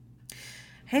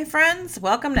Hey friends,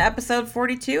 welcome to episode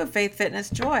 42 of Faith, Fitness,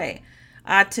 Joy.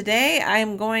 Today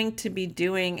I'm going to be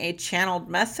doing a channeled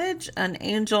message, an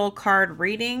angel card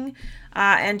reading,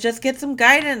 and just get some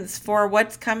guidance for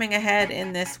what's coming ahead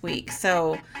in this week.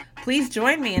 So please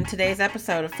join me in today's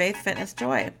episode of Faith, Fitness,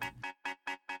 Joy.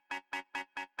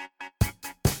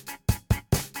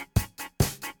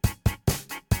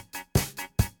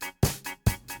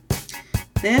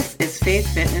 This is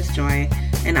Faith, Fitness, Joy,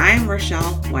 and I am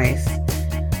Rochelle Weiss.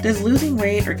 Does losing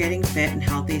weight or getting fit and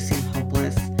healthy seem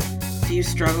hopeless? Do you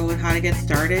struggle with how to get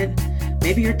started?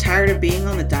 Maybe you're tired of being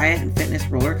on the diet and fitness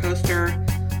roller coaster,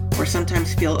 or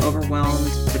sometimes feel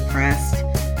overwhelmed, depressed,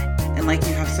 and like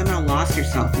you have somehow lost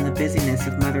yourself in the busyness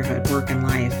of motherhood, work, and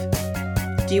life.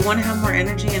 Do you want to have more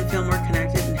energy and feel more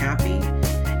connected and happy?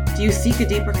 Do you seek a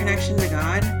deeper connection to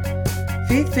God?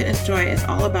 Faith, Fitness, Joy is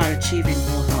all about achieving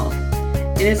whole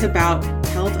health. It is about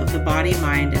health of the body,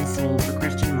 mind, and soul for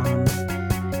Christian moms.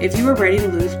 If you are ready to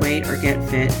lose weight or get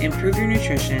fit, improve your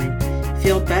nutrition,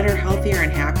 feel better, healthier,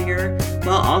 and happier,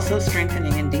 while also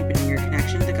strengthening and deepening your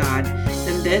connection to God,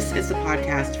 then this is the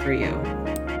podcast for you.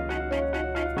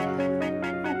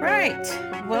 All right,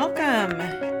 welcome.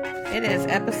 It is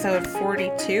episode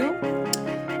 42,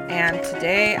 and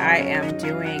today I am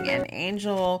doing an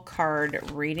angel card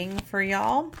reading for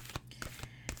y'all.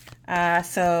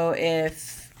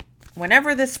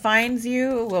 Whenever this finds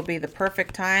you, will be the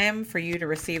perfect time for you to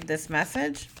receive this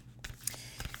message.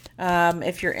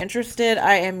 If you're interested,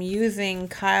 I am using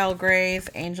Kyle Gray's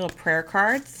Angel Prayer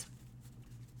Cards.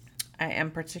 I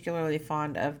am particularly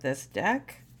fond of this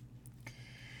deck.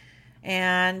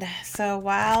 And so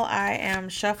while I am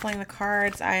shuffling the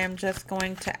cards, I am just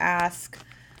going to ask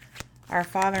our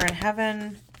Father in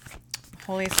Heaven,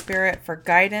 Holy Spirit, for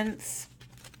guidance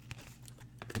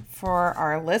for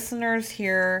our listeners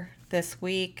here this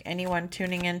week, anyone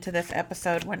tuning into this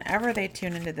episode, whenever they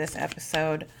tune into this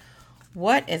episode,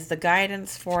 what is the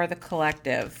guidance for the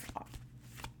collective?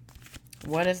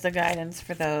 What is the guidance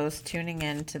for those tuning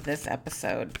into this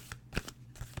episode?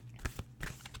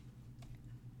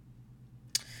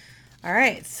 All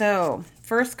right, so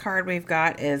first card we've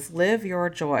got is Live Your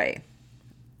Joy.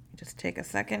 Just take a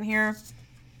second here.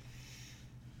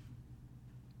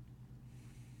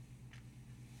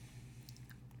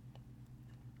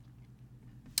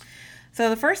 So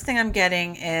the first thing I'm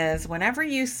getting is whenever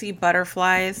you see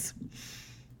butterflies,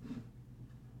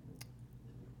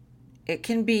 it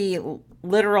can be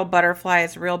literal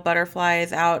butterflies, real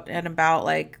butterflies out and about.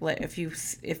 Like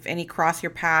if any cross your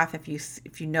path,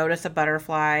 if you notice a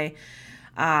butterfly,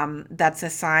 that's a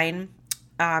sign.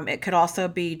 It could also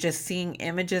be just seeing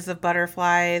images of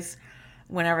butterflies.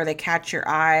 Whenever they catch your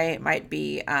eye, it might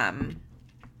be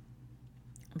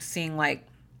seeing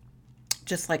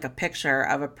just like a picture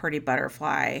of a pretty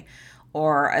butterfly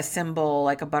or a symbol,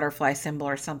 like a butterfly symbol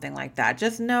or something like that.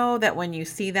 Just know that when you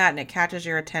see that and it catches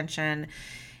your attention,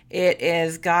 it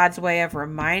is God's way of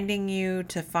reminding you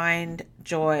to find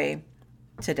joy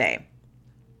today.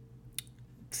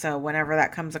 So whenever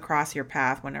that comes across your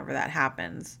path, whenever that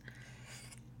happens.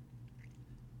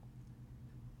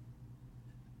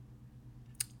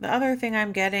 The other thing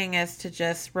I'm getting is to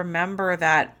just remember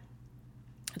that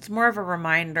it's more of a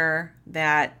reminder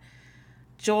that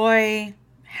joy,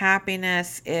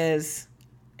 happiness it's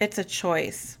a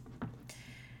choice.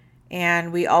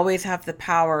 And we always have the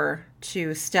power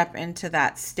to step into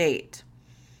that state.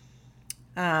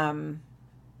 And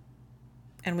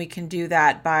we can do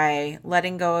that by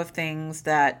letting go of things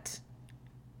that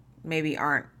maybe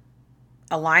aren't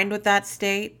aligned with that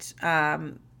state,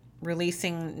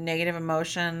 releasing negative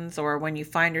emotions, or when you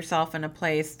find yourself in a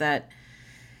place that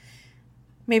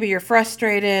maybe you're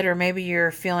frustrated or maybe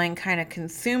you're feeling kind of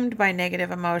consumed by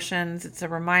negative emotions, it's a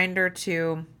reminder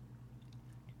to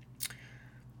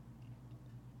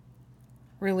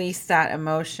release that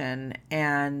emotion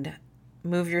and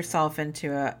move yourself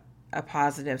into a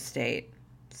positive state.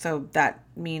 So that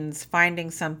means finding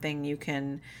something you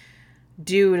can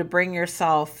do to bring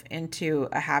yourself into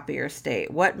a happier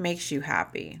state. What makes you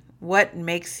happy? What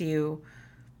makes you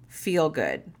feel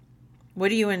good? What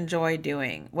do you enjoy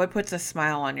doing? What puts a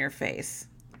smile on your face?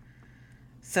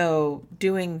 So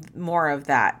doing more of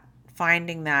that,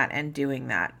 finding that and doing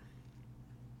that.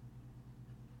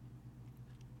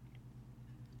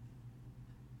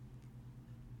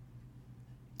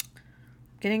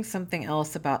 Getting something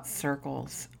else about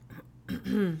circles.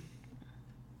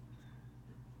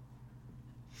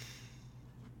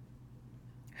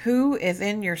 Who is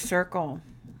in your circle?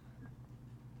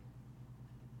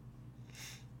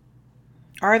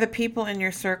 Are the people in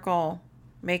your circle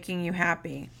making you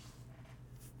happy?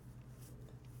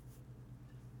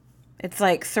 It's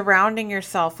like surrounding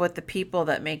yourself with the people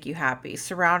that make you happy,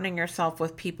 surrounding yourself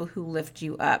with people who lift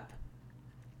you up.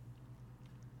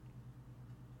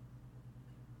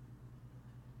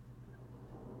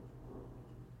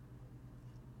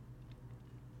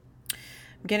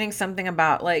 I'm getting something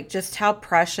about like just how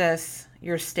precious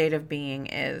your state of being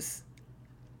is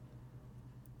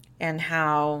and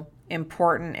how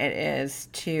important it is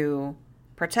to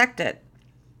protect it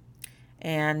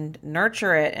and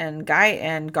nurture it and guide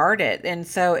and guard it. And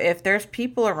so if there's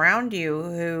people around you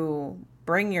who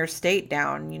bring your state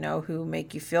down, who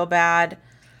make you feel bad,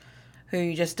 who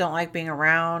you just don't like being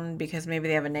around because maybe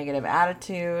they have a negative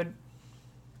attitude,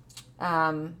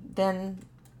 then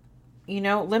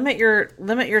limit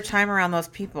your time around those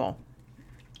people.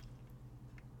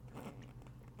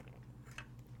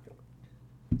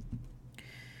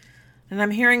 And I'm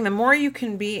hearing the more you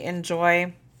can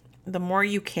enjoy, the more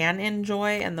you can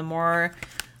enjoy, and the more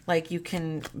like you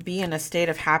can be in a state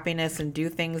of happiness and do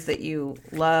things that you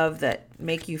love that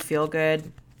make you feel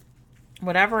good.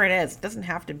 Whatever it is, it doesn't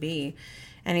have to be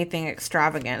anything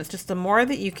extravagant. It's just the more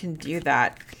that you can do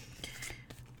that,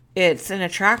 it's an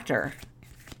attractor,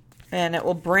 and it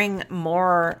will bring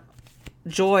more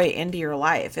joy into your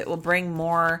life. It will bring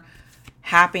more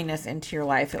happiness into your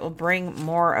life. It will bring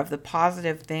more of the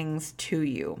positive things to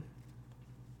you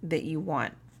that you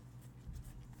want.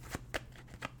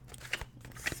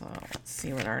 So let's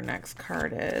see what our next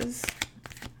card is.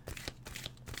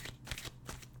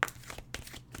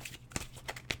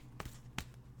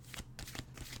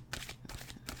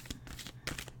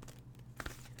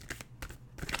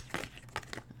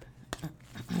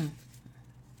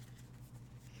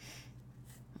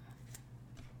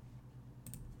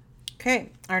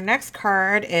 Okay, our next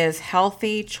card is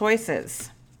Healthy Choices.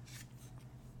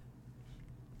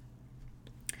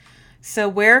 So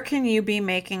where can you be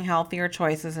making healthier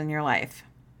choices in your life?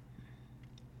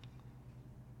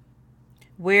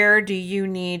 Where do you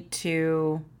need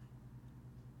to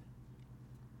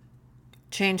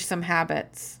change some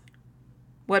habits?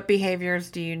 What behaviors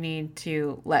do you need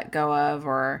to let go of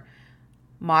or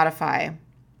modify?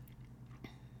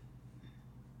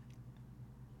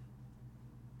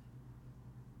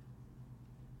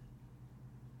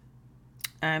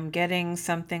 I'm getting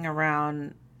something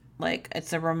around, like,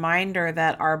 it's a reminder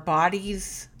that our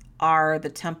bodies are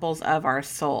the temples of our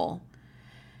soul.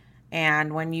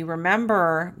 And when you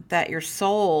remember that your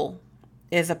soul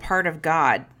is a part of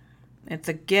God, it's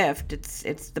a gift.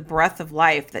 It's the breath of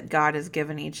life that God has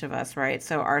given each of us, right?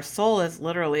 So our soul is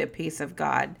literally a piece of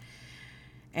God.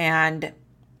 And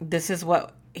this is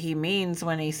what he means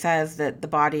when he says that the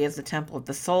body is the temple of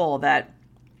the soul, that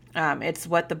it's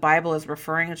what the Bible is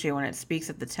referring to when it speaks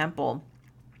of the temple.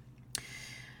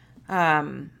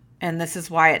 And this is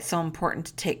why it's so important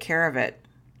to take care of it.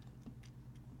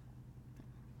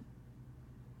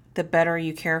 The better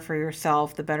you care for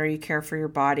yourself, the better you care for your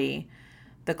body,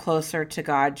 the closer to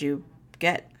God you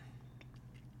get.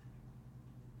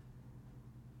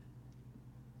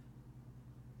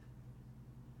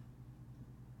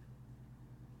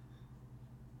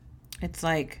 It's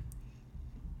like,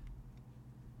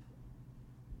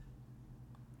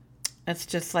 it's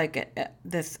just like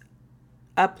this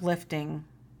uplifting.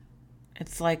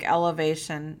 It's like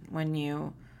elevation when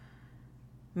you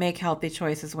make healthy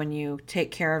choices, when you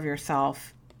take care of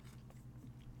yourself.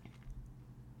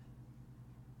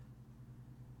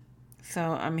 So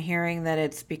I'm hearing that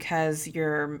it's because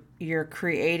you're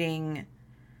creating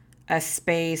a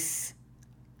space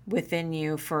within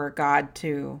you for God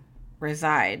to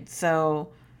reside.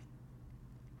 So,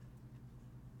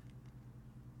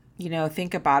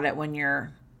 think about it when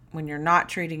you're not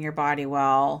treating your body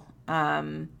well,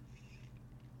 not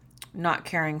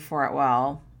caring for it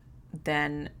well,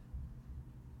 then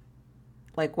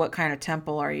like what kind of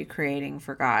temple are you creating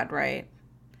for God, right?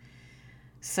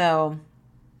 So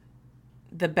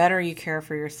the better you care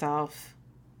for yourself,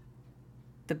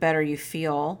 the better you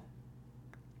feel,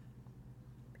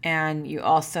 and you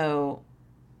also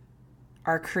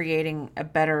are creating a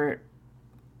better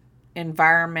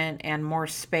environment and more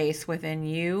space within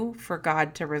you for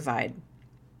God to reside.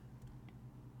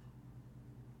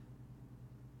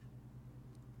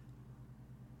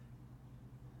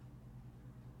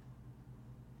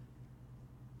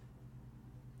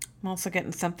 I'm also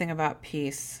getting something about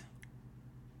peace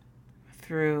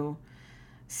through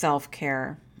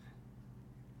self-care.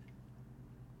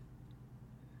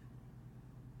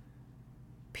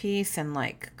 Peace and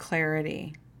like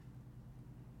clarity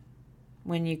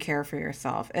when you care for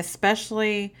yourself,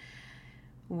 especially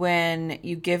when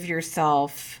you give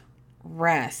yourself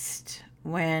rest,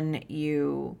 when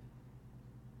you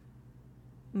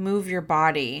move your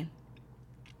body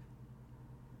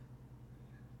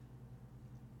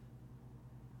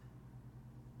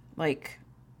like,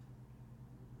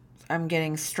 I'm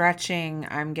getting stretching,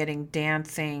 I'm getting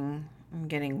dancing, I'm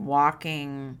getting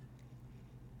walking,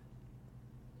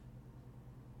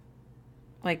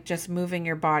 like just moving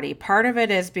your body. Part of it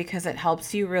is because it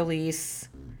helps you release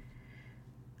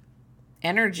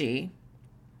energy.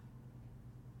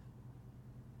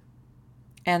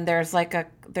 And there's like a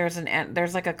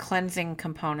cleansing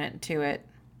component to it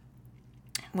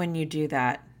when you do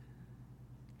that.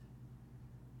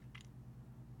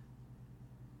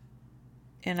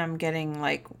 And I'm getting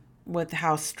like with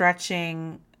how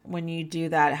stretching, when you do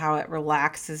that, how it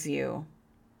relaxes you.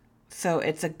 So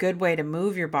it's a good way to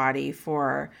move your body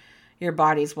for your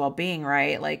body's well-being,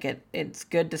 right? Like it's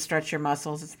good to stretch your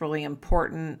muscles. It's really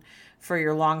important for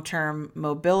your long-term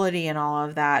mobility and all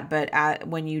of that. But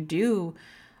when you do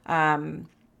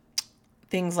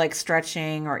things like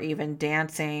stretching or even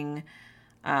dancing,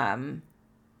 it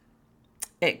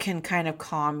can kind of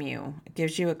calm you. It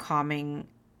gives you a calming.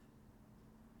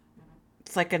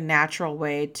 It's like a natural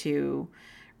way to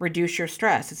reduce your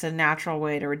stress. It's a natural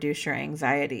way to reduce your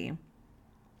anxiety.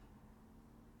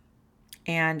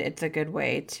 And it's a good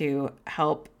way to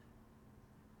help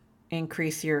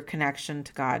increase your connection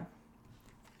to God.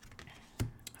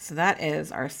 So that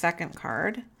is our second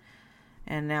card.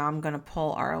 And now I'm going to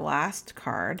pull our last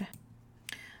card.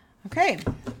 Okay.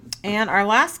 And our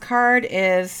last card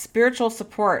is spiritual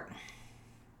support.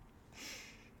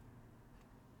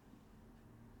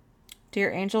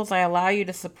 Dear angels, I allow you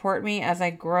to support me as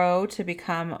I grow to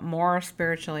become more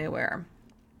spiritually aware.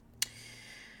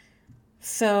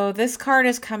 So this card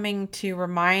is coming to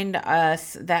remind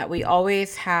us that we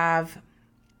always have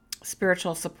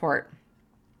spiritual support.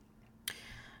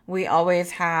 We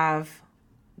always have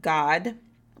God.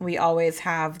 We always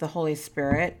have the Holy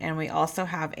Spirit. And we also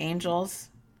have angels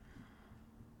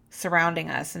surrounding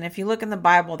us. And if you look in the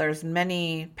Bible, there's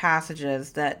many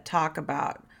passages that talk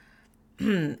about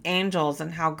angels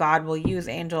and how God will use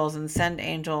angels and send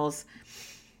angels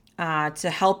to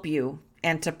help you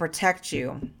and to protect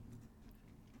you.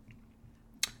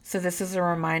 So this is a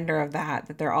reminder of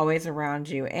that they're always around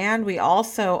you. And we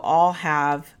also all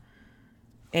have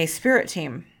a spirit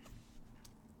team,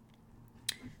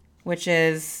 which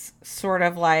is sort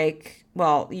of like,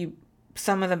 well,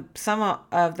 some of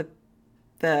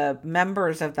the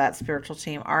members of that spiritual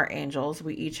team are angels.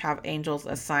 We each have angels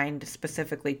assigned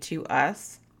specifically to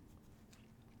us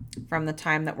from the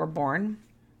time that we're born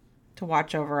to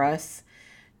watch over us,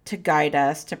 to guide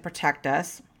us, to protect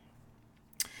us.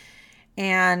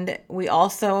 And we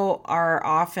also are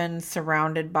often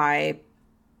surrounded by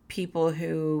people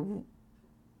who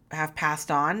have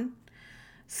passed on.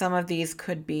 Some of these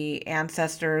could be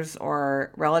ancestors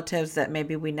or relatives that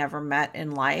maybe we never met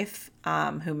in life,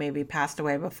 who maybe passed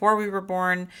away before we were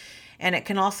born. And it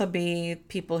can also be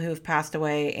people who've passed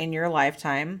away in your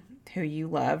lifetime who you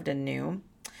loved and knew.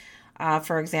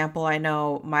 For example, I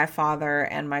know my father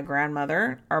and my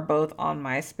grandmother are both on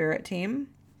my spirit team.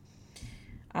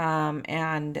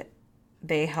 And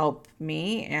they help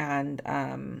me. And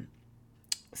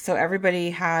so everybody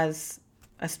has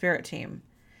a spirit team.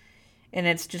 And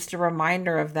it's just a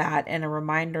reminder of that, and a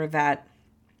reminder that,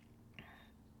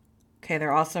 okay,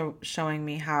 they're also showing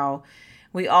me how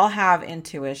we all have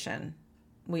intuition.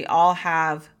 We all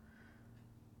have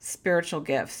spiritual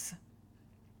gifts.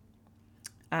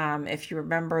 If you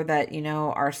remember that,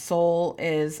 our soul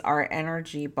is our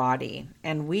energy body,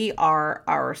 and we are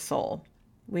our soul.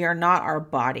 We are not our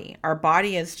body. Our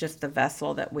body is just the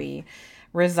vessel that we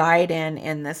reside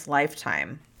in this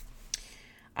lifetime.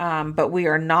 But we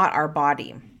are not our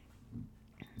body.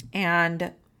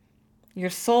 And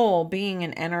your soul, being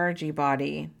an energy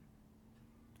body,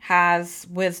 has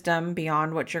wisdom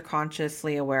beyond what you're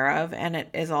consciously aware of. And it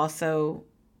is also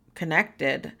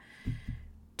connected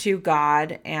to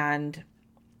God and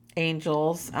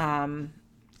angels,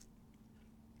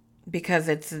 because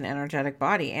it's an energetic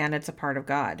body and it's a part of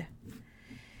God.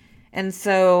 And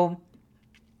so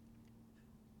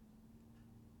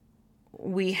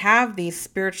we have these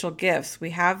spiritual gifts. We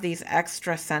have these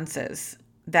extra senses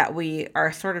that we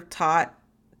are sort of taught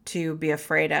to be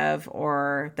afraid of,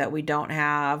 or that we don't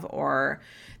have, or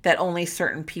that only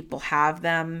certain people have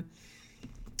them.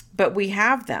 But we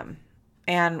have them,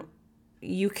 and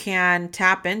you can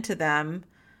tap into them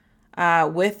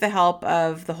with the help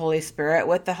of the Holy Spirit,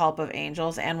 with the help of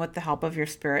angels, and with the help of your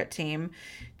spirit team,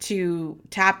 to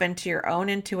tap into your own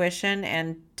intuition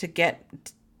and to get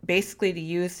basically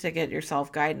to get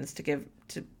yourself guidance,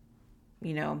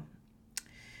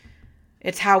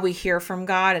 it's how we hear from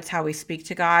God. It's how we speak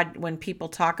to God. When people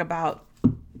talk about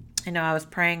I was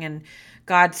praying and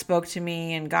God spoke to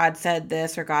me and God said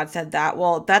this or God said that.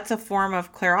 Well, that's a form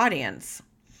of clairaudience.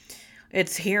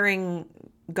 It's hearing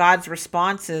God's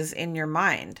responses in your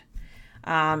mind.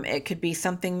 It could be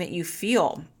something that you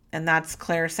feel, and that's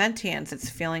clairsentience. It's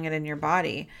feeling it in your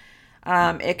body.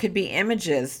 It could be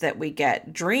images that we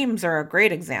get. Dreams are a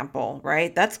great example,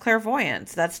 right? That's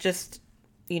clairvoyance. That's just,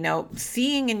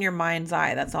 seeing in your mind's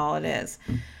eye. That's all it is.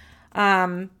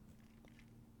 And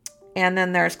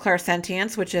then there's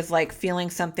clairsentience, which is like feeling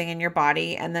something in your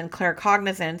body. And then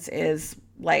claircognizance is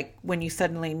like when you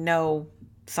suddenly know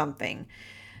something.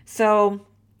 So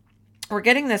we're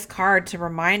getting this card to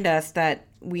remind us that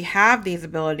we have these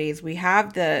abilities. We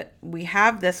have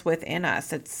this within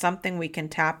us. It's something we can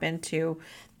tap into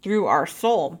through our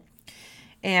soul.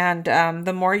 And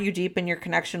the more you deepen your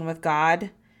connection with God,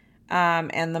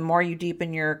 and the more you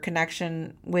deepen your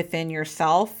connection within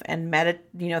yourself and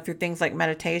through things like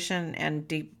meditation and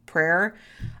deep prayer,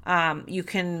 you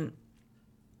can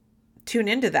tune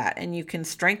into that and you can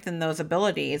strengthen those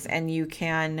abilities and you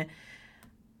can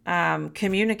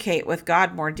communicate with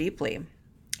God more deeply,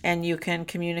 and you can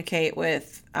communicate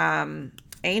with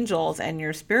angels and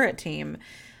your spirit team,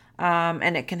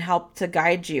 and it can help to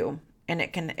guide you. And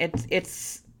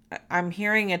I'm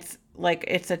hearing it's like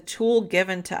it's a tool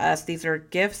given to us. These are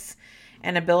gifts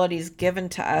and abilities given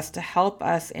to us to help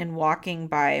us in walking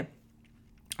by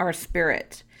our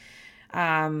spirit.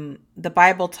 The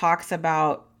Bible talks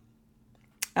about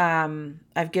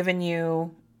I've given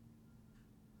you,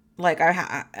 like,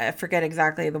 I forget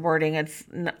exactly the wording.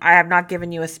 I have not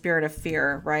given you a spirit of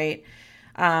fear, right?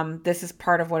 This is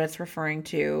part of what it's referring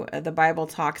to. The Bible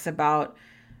talks about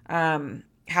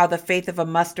how the faith of a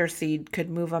mustard seed could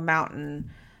move a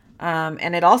mountain.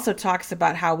 And it also talks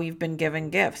about how we've been given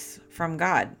gifts from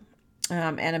God,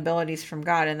 and abilities from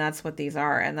God. And that's what these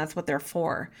are. And that's what they're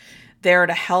for. They're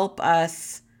to help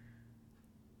us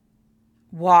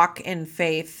walk in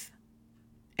faith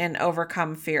and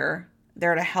overcome fear.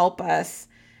 They're to help us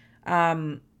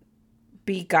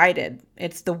be guided.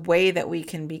 It's the way that we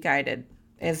can be guided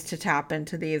is to tap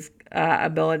into these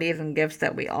abilities and gifts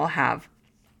that we all have.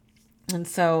 And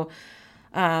so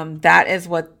that is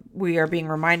what we are being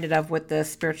reminded of with the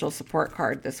spiritual support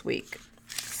card this week.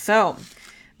 So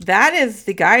that is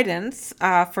the guidance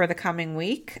for the coming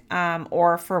week,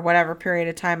 or for whatever period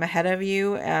of time ahead of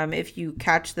you. If you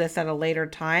catch this at a later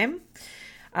time,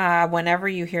 whenever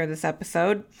you hear this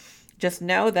episode, just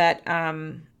know that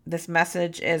this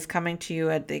message is coming to you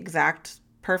at the exact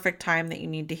perfect time that you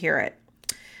need to hear it.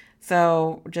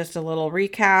 So just a little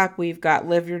recap. We've got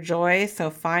live your joy.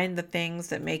 So find the things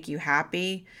that make you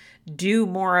happy. Do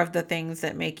more of the things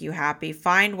that make you happy.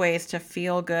 Find ways to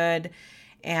feel good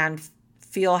and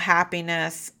feel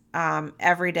happiness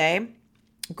every day.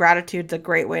 Gratitude's a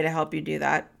great way to help you do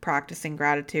that. Practicing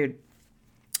gratitude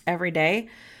every day.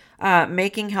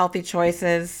 Making healthy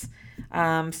choices.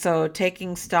 So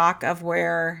taking stock of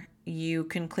where you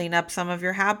can clean up some of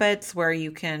your habits, where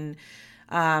you can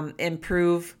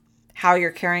improve how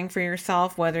you're caring for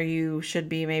yourself, whether you should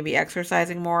be maybe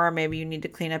exercising more, or maybe you need to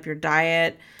clean up your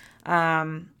diet.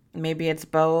 Maybe it's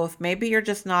both. Maybe you're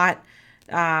just not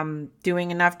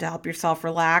doing enough to help yourself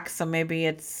relax. So maybe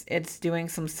it's doing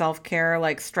some self-care,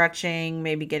 like stretching,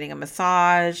 maybe getting a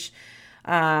massage,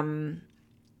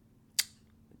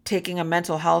 taking a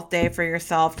mental health day for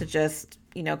yourself to just,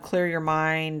 clear your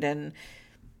mind and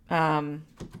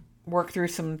work through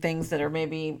some things that are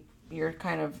maybe you're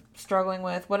kind of struggling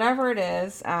with. Whatever it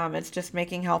is, it's just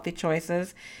making healthy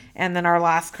choices. And then our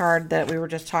last card that we were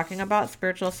just talking about,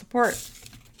 spiritual support.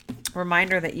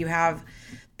 Reminder that you have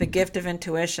the gift of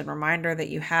intuition. Reminder that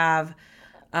you have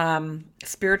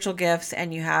spiritual gifts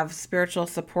and you have spiritual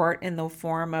support in the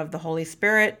form of the Holy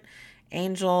Spirit,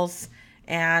 angels,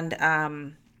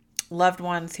 and loved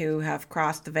ones who have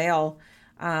crossed the veil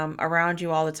around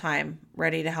you all the time,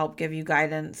 ready to help give you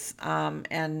guidance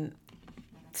and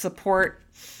support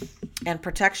and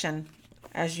protection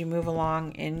as you move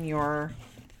along in your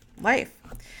life.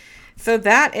 So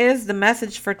that is the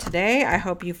message for today. I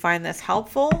hope you find this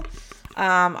helpful.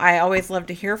 I always love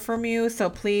to hear from you. So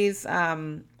please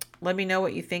let me know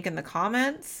what you think in the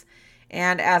comments.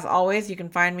 And as always, you can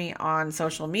find me on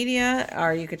social media,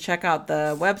 or you could check out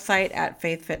the website at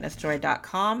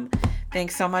faithfitnessjoy.com.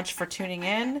 Thanks so much for tuning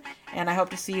in, and I hope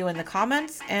to see you in the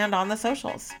comments and on the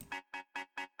socials.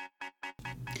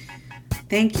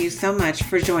 Thank you so much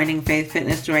for joining Faith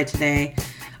Fitness Joy today.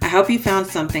 I hope you found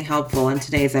something helpful in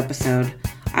today's episode.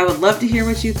 I would love to hear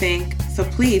what you think, so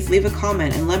please leave a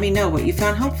comment and let me know what you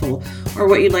found helpful or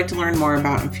what you'd like to learn more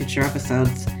about in future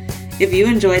episodes. If you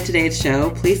enjoyed today's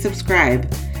show, please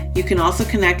subscribe. You can also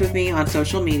connect with me on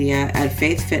social media at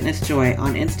Faith Fitness Joy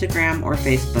on Instagram or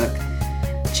Facebook.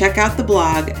 Check out the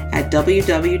blog at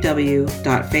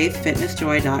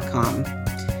www.faithfitnessjoy.com.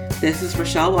 This is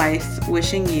Rochelle Weiss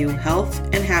wishing you health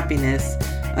and happiness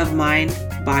of mind,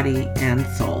 body, and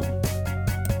soul.